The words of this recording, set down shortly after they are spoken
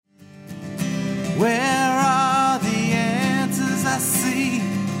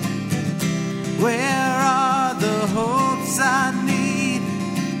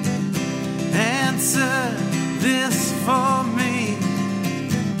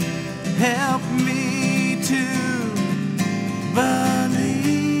help me to believe.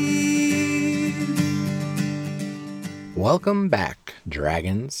 Welcome back,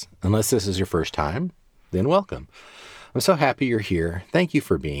 dragons. Unless this is your first time, then welcome. I'm so happy you're here. Thank you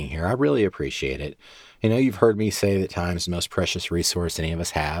for being here. I really appreciate it. I know you've heard me say that time is the most precious resource any of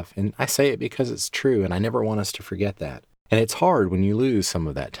us have, and I say it because it's true, and I never want us to forget that. And it's hard when you lose some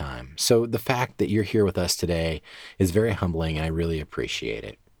of that time. So the fact that you're here with us today is very humbling, and I really appreciate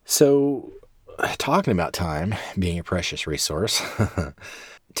it. So, talking about time being a precious resource,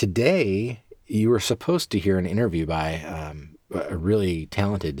 today you were supposed to hear an interview by a really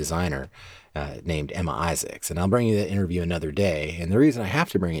talented designer named Emma Isaacs. And I'll bring you that interview another day. And the reason I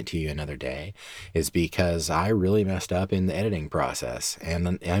have to bring it to you another day is because I really messed up in the editing process.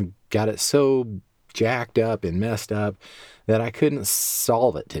 And I got it so jacked up and messed up that I couldn't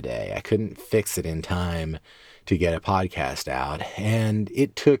solve it today. I couldn't fix it in time to get a podcast out. And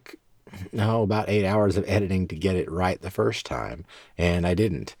it took, about 8 hours of editing to get it right the first time. And I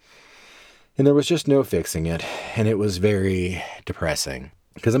didn't. And there was just no fixing it. And it was very depressing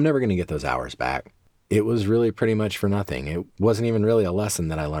because I'm never going to get those hours back. It was really pretty much for nothing. It wasn't even really a lesson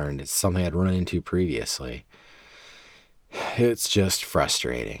that I learned. It's something I'd run into previously. It's just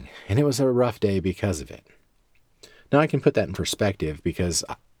frustrating. And it was a rough day because of it. Now I can put that in perspective because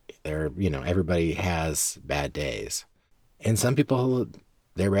everybody has bad days. And some people,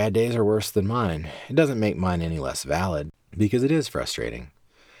 their bad days are worse than mine. It doesn't make mine any less valid because it is frustrating.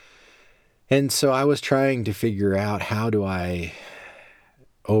 And so I was trying to figure out, how do I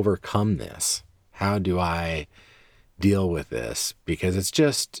overcome this? How do I deal with this? Because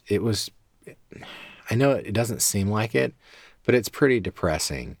I know it doesn't seem like it, but it's pretty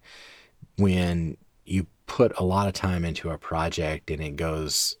depressing when you put a lot of time into a project and it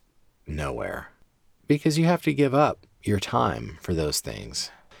goes nowhere. Because you have to give up your time for those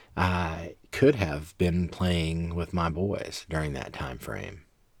things. I could have been playing with my boys during that time frame.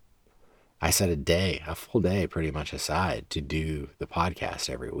 I set a full day pretty much aside to do the podcast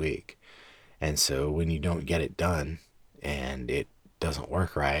every week. And so when you don't get it done and it doesn't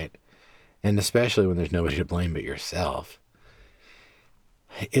work right, and especially when there's nobody to blame but yourself,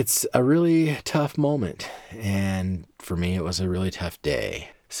 it's a really tough moment. And for me, it was a really tough day.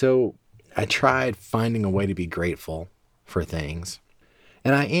 So I tried finding a way to be grateful for things.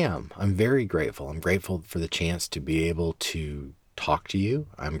 And I am. I'm very grateful. I'm grateful for the chance to be able to talk to you.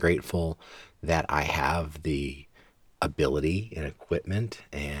 I'm grateful that I have the ability and equipment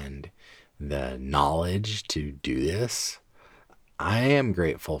and the knowledge to do this. I am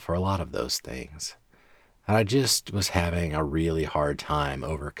grateful for a lot of those things. I just was having a really hard time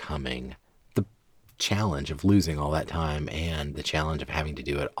overcoming the challenge of losing all that time and the challenge of having to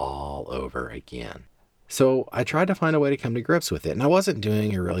do it all over again. So I tried to find a way to come to grips with it, and I wasn't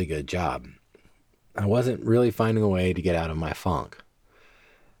doing a really good job. I wasn't really finding a way to get out of my funk.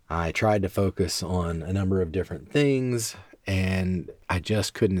 I tried to focus on a number of different things, and I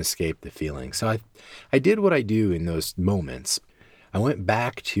just couldn't escape the feeling. So I did what I do in those moments. I went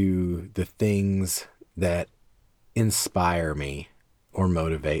back to the things that inspire me or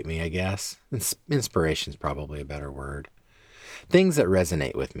motivate me, I guess. Inspiration is probably a better word. Things that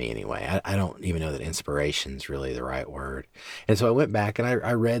resonate with me anyway. I don't even know that inspiration is really the right word. And so I went back and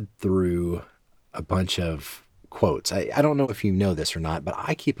I read through a bunch of quotes. I don't know if you know this or not, but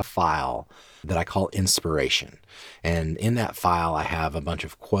I keep a file that I call inspiration. And in that file, I have a bunch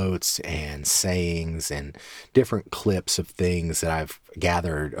of quotes and sayings and different clips of things that I've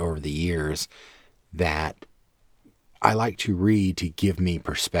gathered over the years that I like to read to give me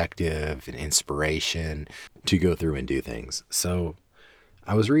perspective and inspiration to go through and do things. So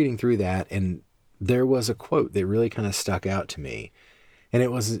I was reading through that, and there was a quote that really kind of stuck out to me. And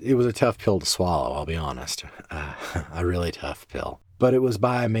it was a tough pill to swallow, I'll be honest. A really tough pill. But it was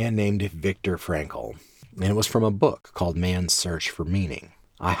by a man named Viktor Frankl. And it was from a book called Man's Search for Meaning.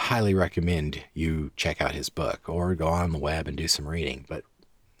 I highly recommend you check out his book or go on the web and do some reading. But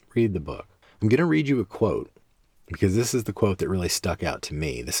read the book. I'm going to read you a quote because this is the quote that really stuck out to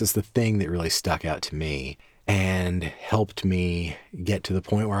me. This is the thing that really stuck out to me and helped me get to the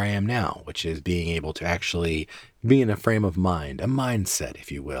point where I am now, which is being able to actually be in a frame of mind, a mindset,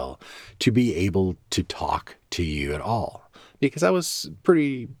 if you will, to be able to talk to you at all. Because I was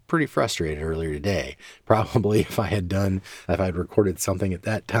pretty frustrated earlier today. Probably if I had recorded something at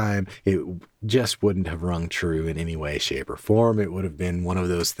that time, it just wouldn't have rung true in any way, shape, or form. It would have been one of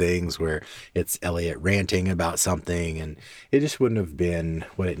those things where it's Elliot ranting about something, and it just wouldn't have been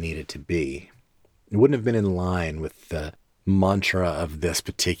what it needed to be. It wouldn't have been in line with the mantra of this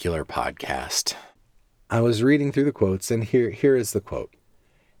particular podcast. I was reading through the quotes, and here is the quote.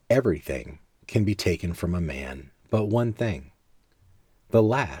 Everything can be taken from a man but one thing, the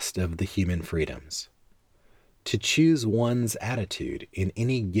last of the human freedoms, to choose one's attitude in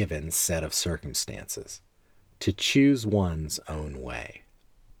any given set of circumstances, to choose one's own way.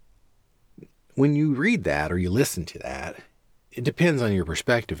 When you read that or you listen to that, it depends on your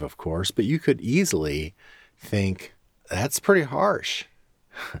perspective, of course, but you could easily think, that's pretty harsh.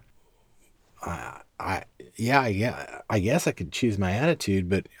 I guess I could choose my attitude,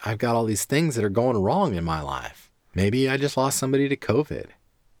 but I've got all these things that are going wrong in my life. Maybe I just lost somebody to COVID.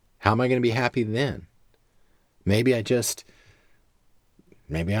 How am I going to be happy then? Maybe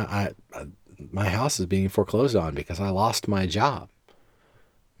my house is being foreclosed on because I lost my job.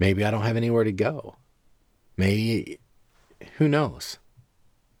 Maybe I don't have anywhere to go. Maybe, who knows?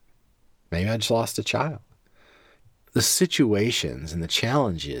 Maybe I just lost a child. The situations and the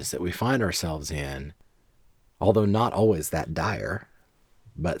challenges that we find ourselves in, although not always that dire,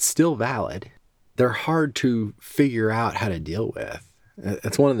 but still valid, they're hard to figure out how to deal with.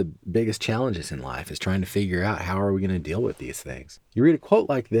 It's one of the biggest challenges in life, is trying to figure out how are we going to deal with these things. You read a quote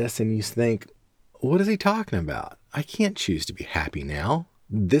like this and you think, what is he talking about? I can't choose to be happy now.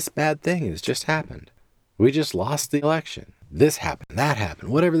 This bad thing has just happened. We just lost the election. This happened, that happened,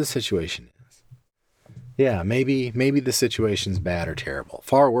 whatever the situation is. Yeah, maybe the situation's bad or terrible.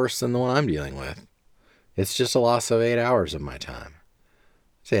 Far worse than the one I'm dealing with. It's just a loss of 8 hours of my time.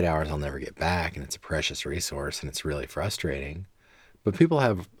 It's 8 hours I'll never get back, and it's a precious resource, and it's really frustrating. But people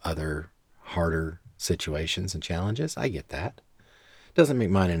have other harder situations and challenges. I get that. Doesn't make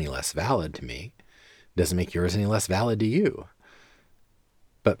mine any less valid to me. Doesn't make yours any less valid to you.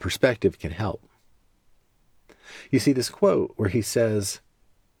 But perspective can help. You see this quote where he says,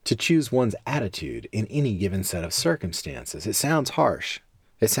 to choose one's attitude in any given set of circumstances. It sounds harsh.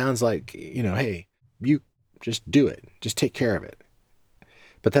 It sounds like, hey, you just do it. Just take care of it.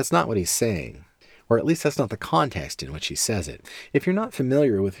 But that's not what he's saying. Or at least that's not the context in which he says it. If you're not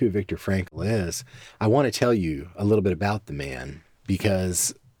familiar with who Viktor Frankl is, I want to tell you a little bit about the man,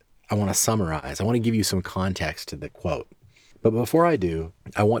 because I want to summarize. I want to give you some context to the quote. But before I do,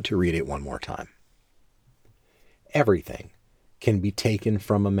 I want to read it one more time. Everything can be taken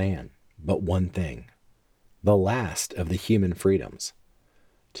from a man but one thing, the last of the human freedoms,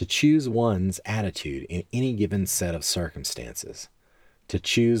 to choose one's attitude in any given set of circumstances, to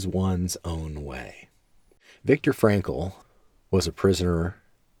choose one's own way. Viktor Frankl was a prisoner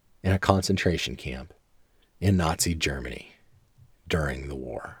in a concentration camp in Nazi Germany during the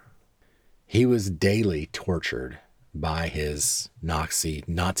war. He was daily tortured by his Nazi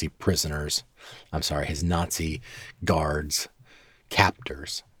guards,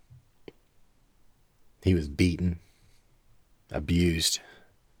 captors. He was beaten, abused,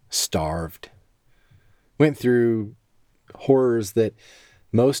 starved, went through horrors that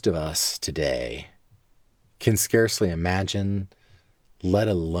most of us today can scarcely imagine, let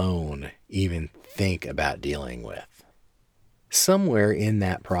alone even think about dealing with. Somewhere in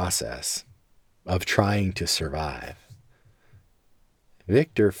that process of trying to survive,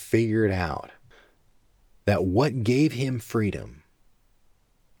 Viktor figured out that what gave him freedom,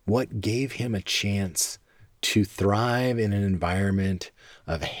 what gave him a chance to thrive in an environment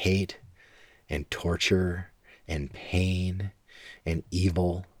of hate and torture and pain and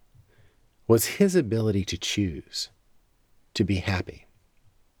evil, was his ability to choose to be happy,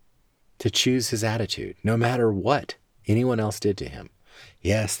 to choose his attitude, no matter what anyone else did to him.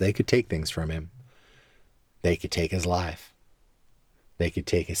 Yes, they could take things from him. They could take his life. They could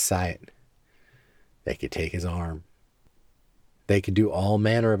take his sight. They could take his arm. They could do all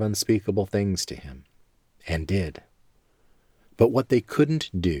manner of unspeakable things to him, and did. But what they couldn't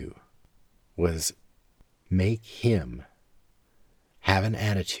do was make him have an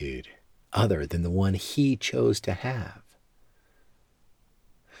attitude other than the one he chose to have.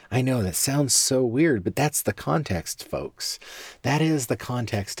 I know that sounds so weird, but that's the context, folks. That is the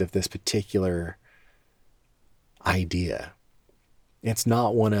context of this particular idea. It's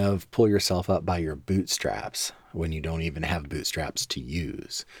not one of pull yourself up by your bootstraps when you don't even have bootstraps to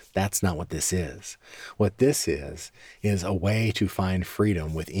use. That's not what this is. What this is a way to find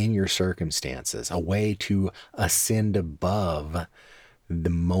freedom within your circumstances, a way to ascend above the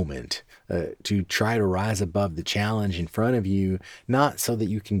moment, to try to rise above the challenge in front of you, not so that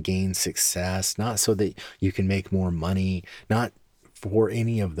you can gain success, not so that you can make more money, not for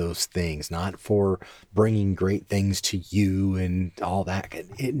any of those things, not for bringing great things to you and all that.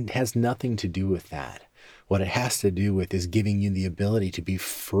 It has nothing to do with that. What it has to do with is giving you the ability to be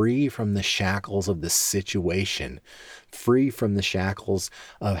free from the shackles of the situation, free from the shackles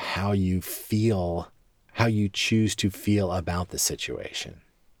of how you feel, how you choose to feel about the situation.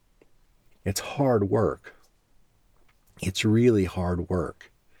 It's hard work. It's really hard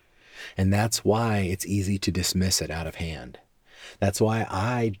work. And that's why it's easy to dismiss it out of hand. That's why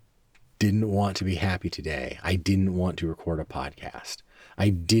I didn't want to be happy today. I didn't want to record a podcast. I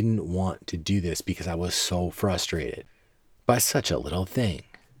didn't want to do this because I was so frustrated by such a little thing.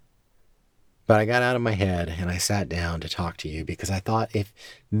 But I got out of my head and I sat down to talk to you because I thought if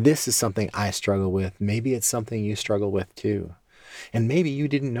this is something I struggle with, maybe it's something you struggle with too. And maybe you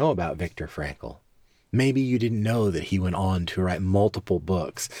didn't know about Viktor Frankl. Maybe you didn't know that he went on to write multiple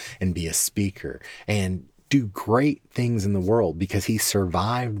books and be a speaker and do great things in the world because he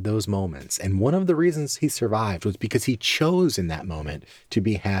survived those moments. And one of the reasons he survived was because he chose in that moment to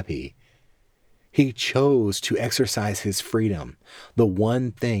be happy. He chose to exercise his freedom, the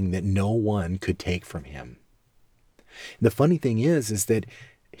one thing that no one could take from him. The funny thing is that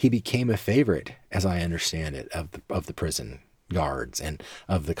he became a favorite, as I understand it, of the prison guards and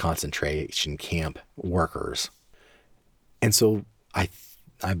of the concentration camp workers. And so I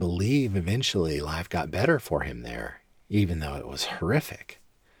believe eventually life got better for him there, even though it was horrific.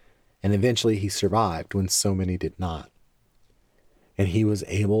 And eventually he survived when so many did not. And he was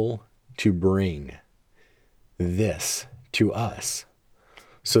able to bring this to us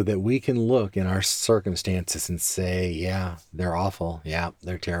so that we can look in our circumstances and say, yeah, they're awful. Yeah,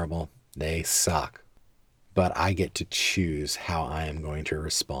 they're terrible. They suck. But I get to choose how I am going to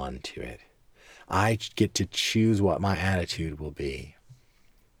respond to it. I get to choose what my attitude will be.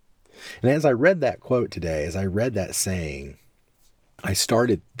 And as I read that quote today, as I read that saying, I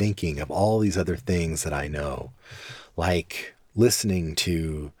started thinking of all these other things that I know, like listening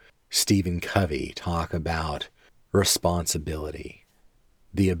to Stephen Covey talk about responsibility,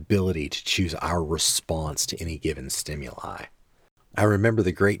 the ability to choose our response to any given stimuli. I remember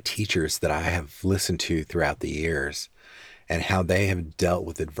the great teachers that I have listened to throughout the years and how they have dealt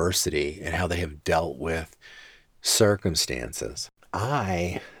with adversity and how they have dealt with circumstances.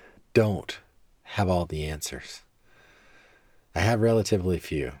 I don't have all the answers. I have relatively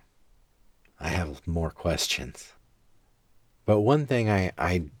few. I have more questions. But one thing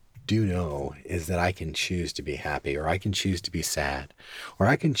I do know is that I can choose to be happy, or I can choose to be sad, or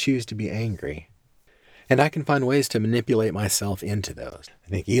I can choose to be angry. And I can find ways to manipulate myself into those. I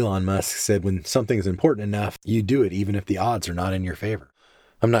think Elon Musk said when something's important enough, you do it even if the odds are not in your favor.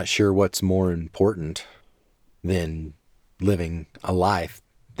 I'm not sure what's more important than living a life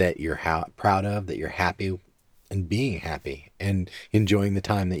that you're proud of, that you're happy, and being happy and enjoying the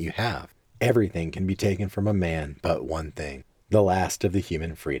time that you have. Everything can be taken from a man but one thing, the last of the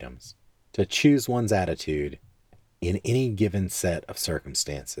human freedoms, to choose one's attitude in any given set of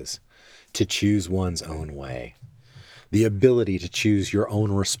circumstances, to choose one's own way, the ability to choose your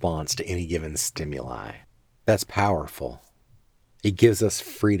own response to any given stimuli. That's powerful. It gives us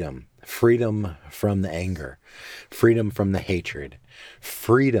freedom, freedom from the anger, freedom from the hatred,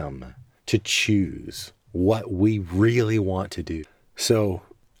 freedom to choose what we really want to do. So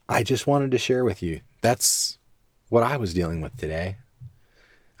I just wanted to share with you, that's what I was dealing with today.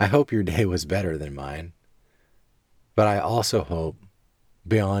 I hope your day was better than mine. But I also hope,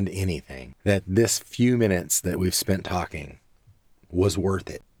 beyond anything, that this few minutes that we've spent talking was worth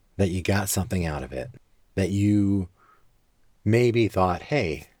it, that you got something out of it, that you maybe thought,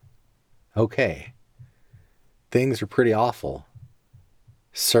 hey, okay, things are pretty awful.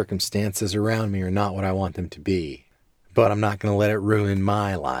 Circumstances around me are not what I want them to be, but I'm not going to let it ruin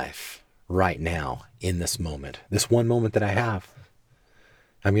my life right now, in this moment. This one moment that I have,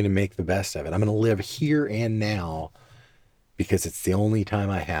 I'm going to make the best of it. I'm going to live here and now because it's the only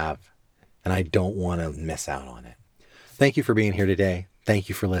time I have, and I don't want to miss out on it. Thank you for being here today. Thank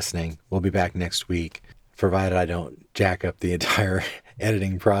you for listening. We'll be back next week, provided I don't jack up the entire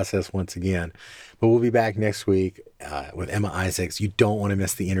editing process once again. But we'll be back next week with Emma Isaacs. You don't want to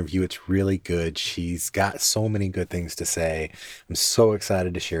miss the interview. It's really good. She's got so many good things to say. I'm so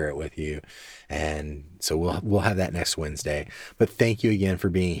excited to share it with you. And so we'll have that next Wednesday. But thank you again for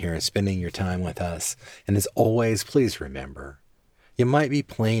being here and spending your time with us. And as always, please remember, you might be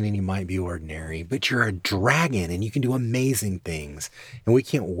plain and you might be ordinary, but you're a dragon and you can do amazing things. And we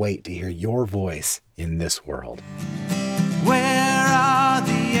can't wait to hear your voice in this world.